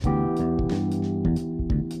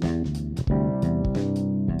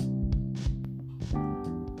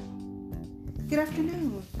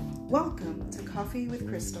Coffee with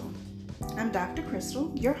Crystal. I'm Dr.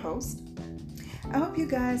 Crystal, your host. I hope you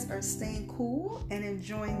guys are staying cool and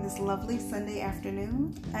enjoying this lovely Sunday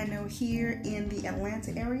afternoon. I know here in the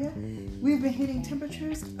Atlanta area, we've been hitting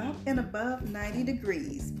temperatures up and above 90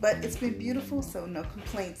 degrees, but it's been beautiful, so no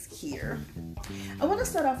complaints here. I want to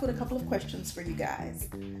start off with a couple of questions for you guys.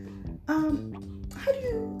 How do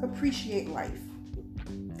you appreciate life?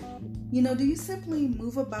 Do you simply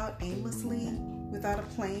move about aimlessly without a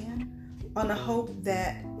plan on the hope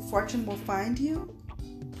that fortune will find you?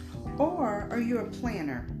 Or are you a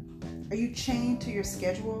planner? Are you chained to your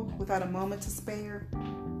schedule without a moment to spare?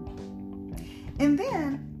 And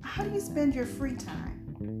then, how do you spend your free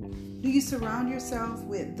time? Do you surround yourself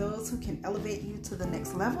with those who can elevate you to the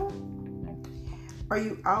next level? Are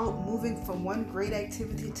you out moving from one great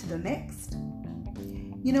activity to the next?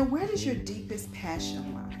 Where does your deepest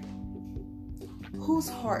passion lie? Whose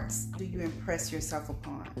hearts do you impress yourself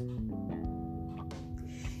upon?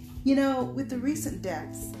 With the recent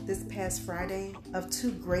deaths this past Friday of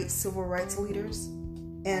two great civil rights leaders,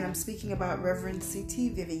 and I'm speaking about Reverend C.T.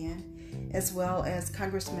 Vivian as well as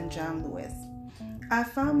Congressman John Lewis, I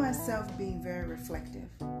found myself being very reflective.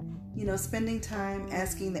 Spending time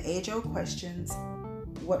asking the age-old questions: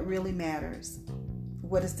 what really matters?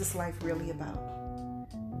 What is this life really about?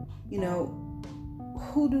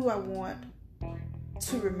 Who do I want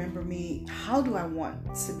to remember me? How do I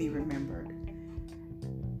want to be remembered?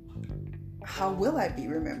 How will I be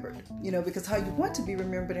remembered? Because how you want to be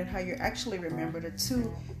remembered and how you're actually remembered are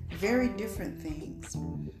two very different things.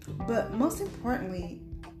 But most importantly,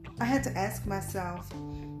 I had to ask myself,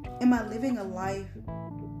 am I living a life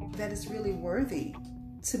that is really worthy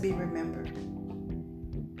to be remembered?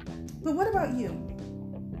 But what about you?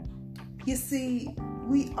 You see,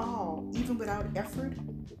 we all, even without effort,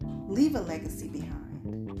 leave a legacy behind.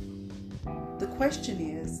 The question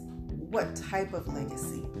is, what type of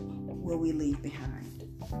legacy will we leave behind?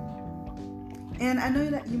 And I know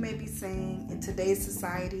that you may be saying, in today's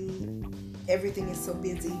society, everything is so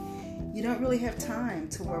busy, you don't really have time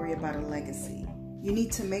to worry about a legacy. You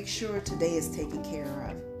need to make sure today is taken care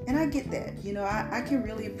of. And I get that. I can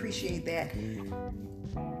really appreciate that.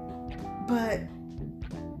 But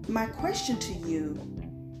my question to you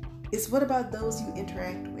is, what about those you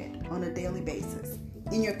interact with on a daily basis?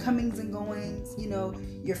 In your comings and goings,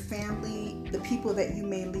 your family, the people that you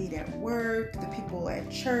may lead at work, the people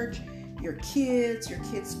at church, your kids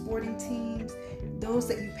sporting teams, those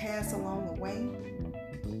that you pass along the way.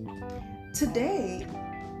 Today,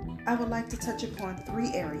 I would like to touch upon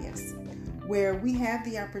 3 areas where we have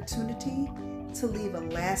the opportunity to leave a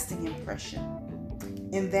lasting impression.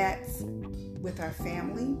 And that's with our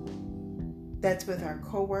family, that's with our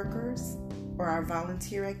coworkers or our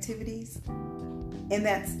volunteer activities, and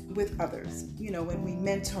that's with others, when we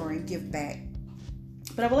mentor and give back.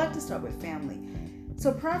 But I would like to start with family.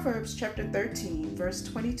 So Proverbs chapter 13, verse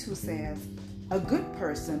 22 says, "A good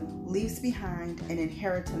person leaves behind an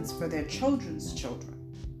inheritance for their children's children."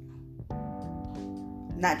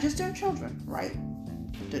 Not just their children, right?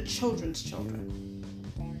 The children's children.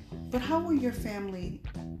 But how will your family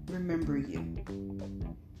remember you?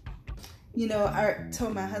 I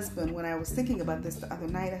told my husband when I was thinking about this the other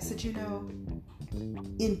night, I said,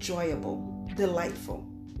 enjoyable, delightful.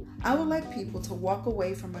 I would like people to walk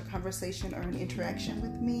away from a conversation or an interaction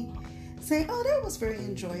with me saying, "Oh, that was very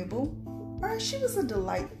enjoyable," or "She was a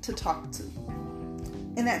delight to talk to."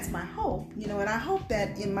 And that's my hope, and I hope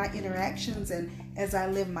that in my interactions and as I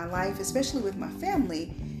live my life, especially with my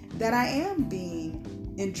family, that I am being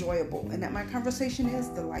enjoyable and that my conversation is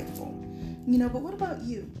delightful. But what about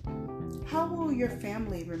you? How will your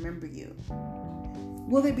family remember you?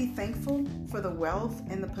 Will they be thankful for the wealth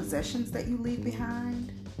and the possessions that you leave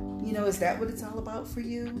behind? Is that what it's all about for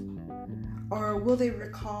you? Or will they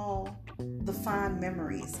recall the fond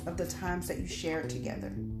memories of the times that you shared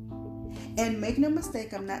together? And make no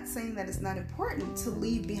mistake, I'm not saying that it's not important to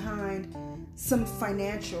leave behind some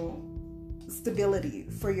financial stability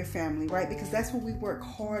for your family, right? Because that's what we work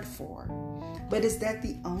hard for. But is that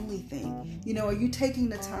the only thing? Are you taking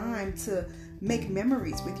the time to make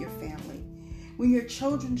memories with your family? When your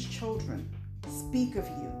children's children speak of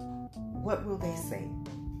you, what will they say?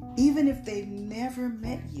 Even if they've never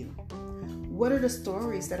met you, what are the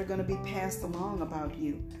stories that are going to be passed along about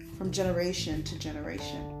you from generation to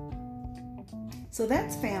generation? So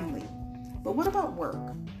that's family. But what about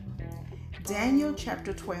work? Daniel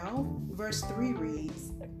chapter 12, verse 3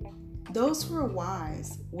 reads, "Those who are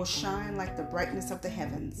wise will shine like the brightness of the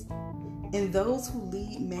heavens, and those who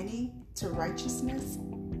lead many to righteousness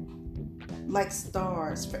like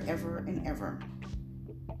stars forever and ever."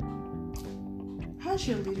 How's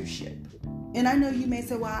your leadership? And I know you may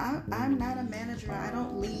say, well, I'm not a manager. I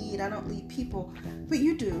don't lead people. But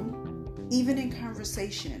you do. Even in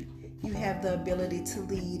conversation, you have the ability to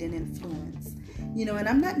lead and influence. And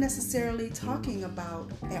I'm not necessarily talking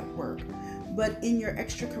about at work, but in your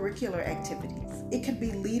extracurricular activities. It could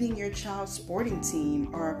be leading your child's sporting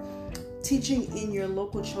team or teaching in your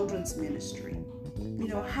local children's ministry.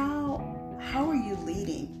 How are you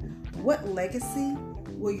leading? What legacy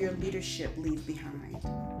will your leadership leave behind?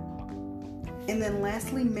 And then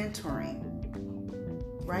lastly, mentoring,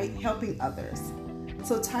 right? Helping others.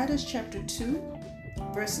 So Titus chapter 2,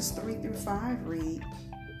 verses 3 through 5 read,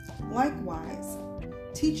 likewise,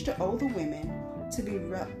 teach the older women to be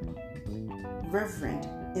reverent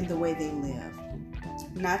in the way they live,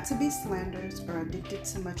 not to be slanderers or addicted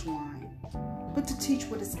to much wine, but to teach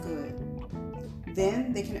what is good.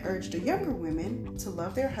 Then they can urge the younger women to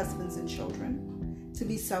love their husbands and children, to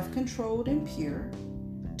be self-controlled and pure,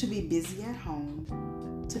 to be busy at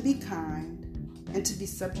home, to be kind, and to be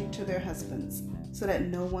subject to their husbands, so that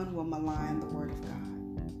no one will malign the word of God.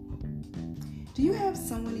 Do you have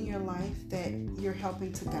someone in your life that you're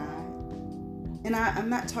helping to guide? And I'm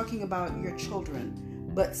not talking about your children,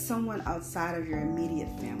 but someone outside of your immediate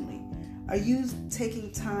family. Are you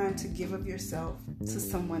taking time to give of yourself to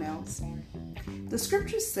someone else? The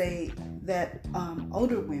scriptures say that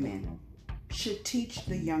older women should teach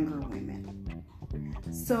the younger women.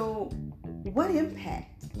 So what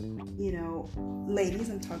impact, ladies,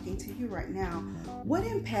 I'm talking to you right now, what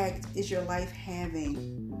impact is your life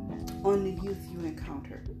having on the youth you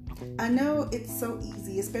encounter? I know it's so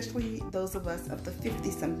easy, especially those of us of the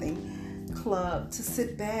 50-something club, to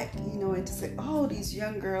sit back, and to say, oh, these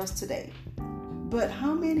young girls today. But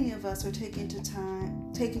how many of us are taking the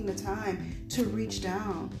time to reach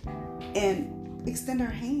down and extend our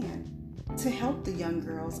hand to help the young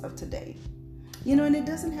girls of today? And it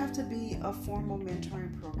doesn't have to be a formal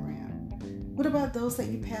mentoring program. What about those that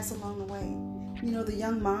you pass along the way? The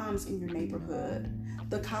young moms in your neighborhood,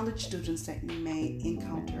 the college students that you may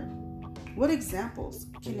encounter. What examples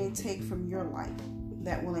can they take from your life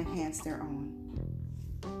that will enhance their own?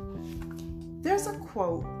 There's a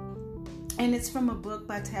quote, and it's from a book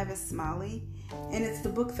by Tavis Smiley, and it's the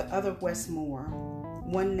book The Other Westmore,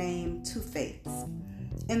 One Name, Two Fates.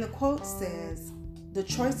 And the quote says, the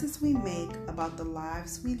choices we make about the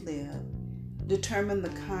lives we live determine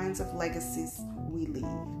the kinds of legacies we leave.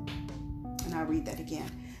 And I'll read that again.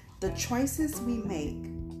 The choices we make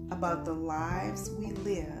about the lives we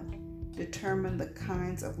live determine the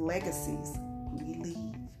kinds of legacies we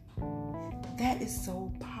leave. That is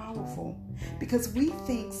so powerful, because we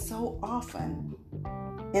think so often,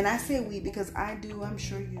 and I say we because I do, I'm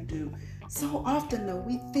sure you do. So often though,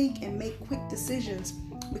 we think and make quick decisions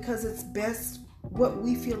because it's best, what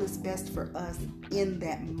we feel is best for us in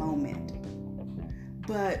that moment.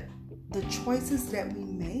 But the choices that we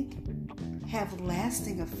make have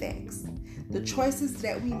lasting effects. The choices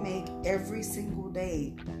that we make every single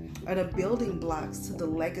day are the building blocks to the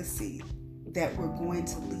legacy that we're going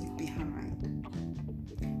to leave behind.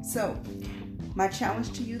 So, my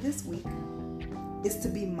challenge to you this week is to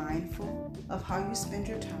be mindful of how you spend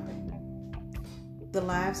your time, the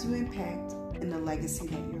lives you impact, and the legacy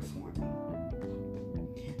that you're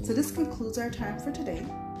forming. So this concludes our time for today.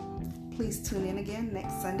 Please tune in again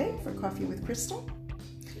next Sunday for Coffee with Crystal.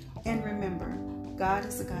 And remember, God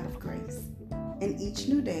is a God of grace, and each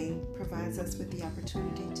new day provides us with the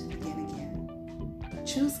opportunity to begin again.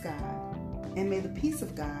 Choose God, and may the peace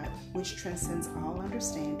of God, which transcends all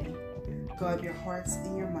understanding, guard your hearts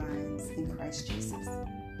and your minds in Christ Jesus.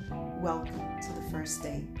 Welcome to the first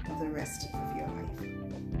day of the rest of your life.